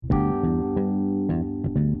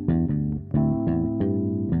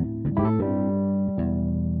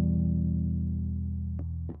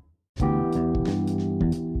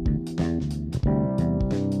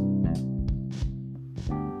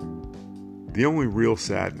The only real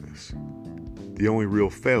sadness, the only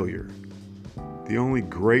real failure, the only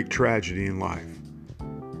great tragedy in life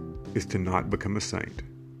is to not become a saint.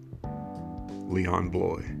 Leon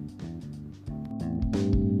Bloy.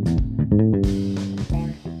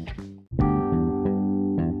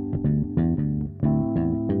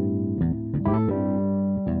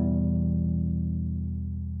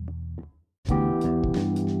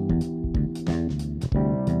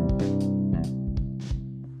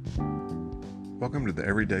 Welcome to the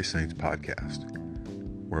Everyday Saints podcast,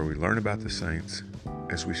 where we learn about the saints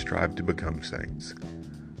as we strive to become saints.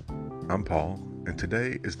 I'm Paul, and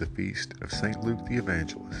today is the feast of St. Luke the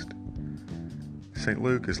Evangelist. St.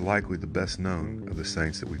 Luke is likely the best known of the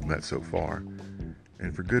saints that we've met so far,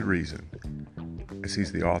 and for good reason, as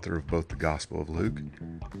he's the author of both the Gospel of Luke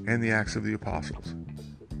and the Acts of the Apostles,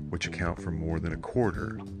 which account for more than a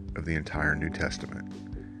quarter of the entire New Testament.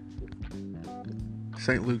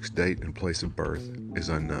 St. Luke's date and place of birth is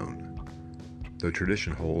unknown, though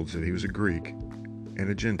tradition holds that he was a Greek and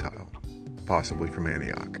a Gentile, possibly from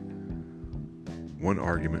Antioch. One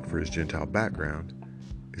argument for his Gentile background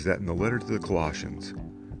is that in the letter to the Colossians,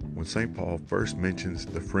 when St. Paul first mentions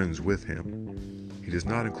the friends with him, he does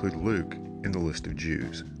not include Luke in the list of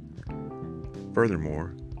Jews.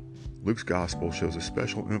 Furthermore, Luke's Gospel shows a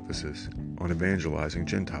special emphasis on evangelizing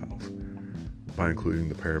Gentiles by including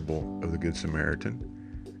the parable of the Good Samaritan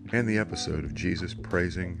and the episode of Jesus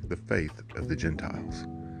praising the faith of the Gentiles.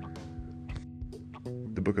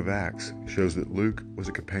 The book of Acts shows that Luke was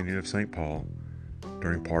a companion of St. Paul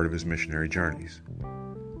during part of his missionary journeys.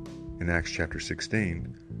 In Acts chapter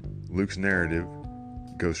 16, Luke's narrative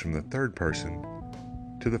goes from the third person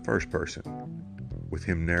to the first person, with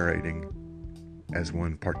him narrating as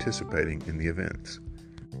one participating in the events.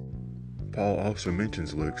 Paul also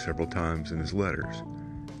mentions Luke several times in his letters,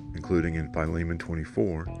 including in Philemon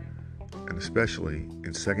 24, and especially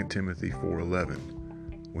in 2 Timothy 4:11,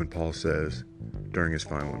 when Paul says, during his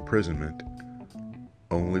final imprisonment,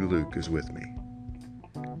 "Only Luke is with me."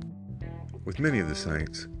 With many of the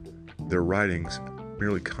saints, their writings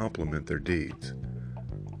merely complement their deeds.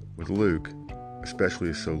 With Luke, especially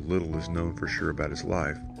as so little is known for sure about his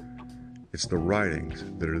life, it's the writings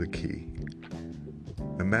that are the key.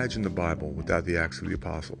 Imagine the Bible without the Acts of the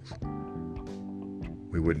Apostles.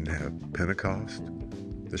 We wouldn't have Pentecost,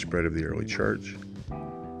 the spread of the early church,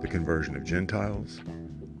 the conversion of Gentiles,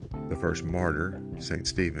 the first martyr, St.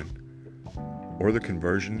 Stephen, or the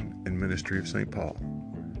conversion and ministry of St. Paul.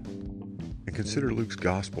 And consider Luke's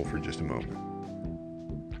Gospel for just a moment.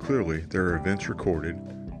 Clearly, there are events recorded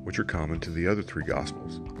which are common to the other three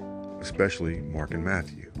Gospels, especially Mark and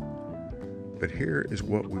Matthew. But here is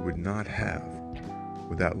what we would not have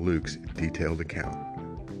without Luke's detailed account.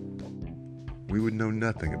 We would know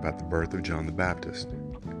nothing about the birth of John the Baptist.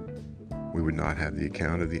 We would not have the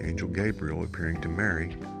account of the angel Gabriel appearing to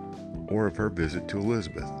Mary or of her visit to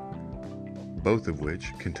Elizabeth, both of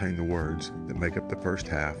which contain the words that make up the first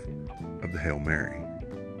half of the Hail Mary.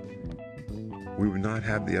 We would not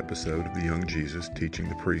have the episode of the young Jesus teaching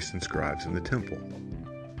the priests and scribes in the temple.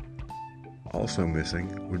 Also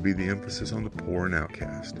missing would be the emphasis on the poor and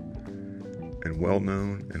outcast, and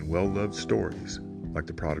well-known and well-loved stories like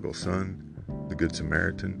the prodigal son, the Good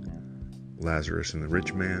Samaritan, Lazarus and the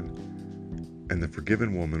rich man, and the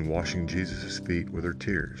forgiven woman washing Jesus' feet with her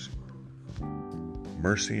tears.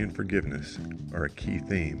 Mercy and forgiveness are a key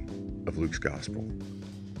theme of Luke's Gospel.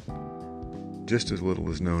 Just as little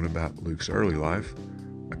is known about Luke's early life,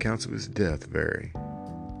 accounts of his death vary.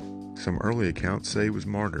 Some early accounts say he was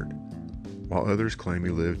martyred, while others claim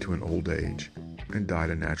he lived to an old age and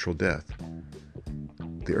died a natural death.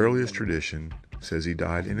 The earliest tradition says he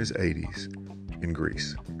died in his 80s in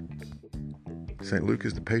Greece. St. Luke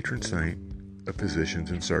is the patron saint of physicians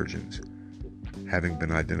and surgeons, having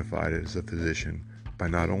been identified as a physician by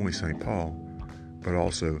not only St. Paul, but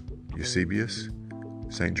also Eusebius,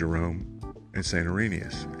 St. Jerome, and St.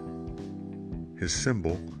 Irenaeus. His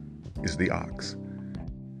symbol is the ox.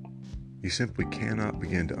 You simply cannot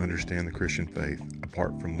begin to understand the Christian faith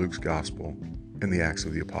apart from Luke's Gospel and the Acts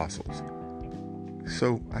of the Apostles.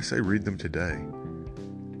 So I say read them today.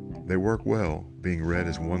 They work well being read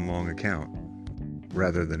as one long account,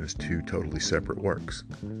 rather than as two totally separate works.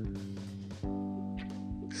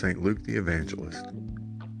 St. Luke the Evangelist,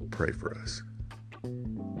 pray for us.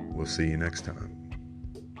 We'll see you next time.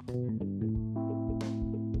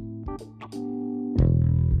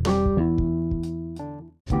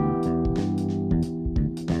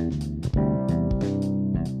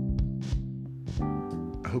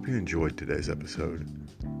 I hope you enjoyed today's episode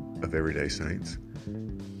of Everyday Saints,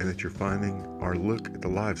 and that you're finding our look at the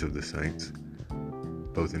lives of the saints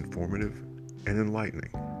both informative and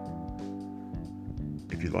enlightening.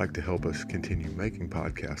 If you'd like to help us continue making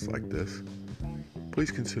podcasts like this,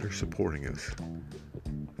 please consider supporting us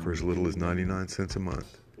for as little as 99 cents a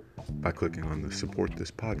month by clicking on the Support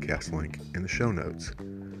This Podcast link in the show notes.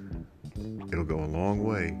 It'll go a long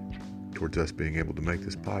way towards us being able to make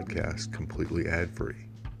this podcast completely ad-free.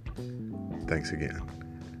 Thanks again.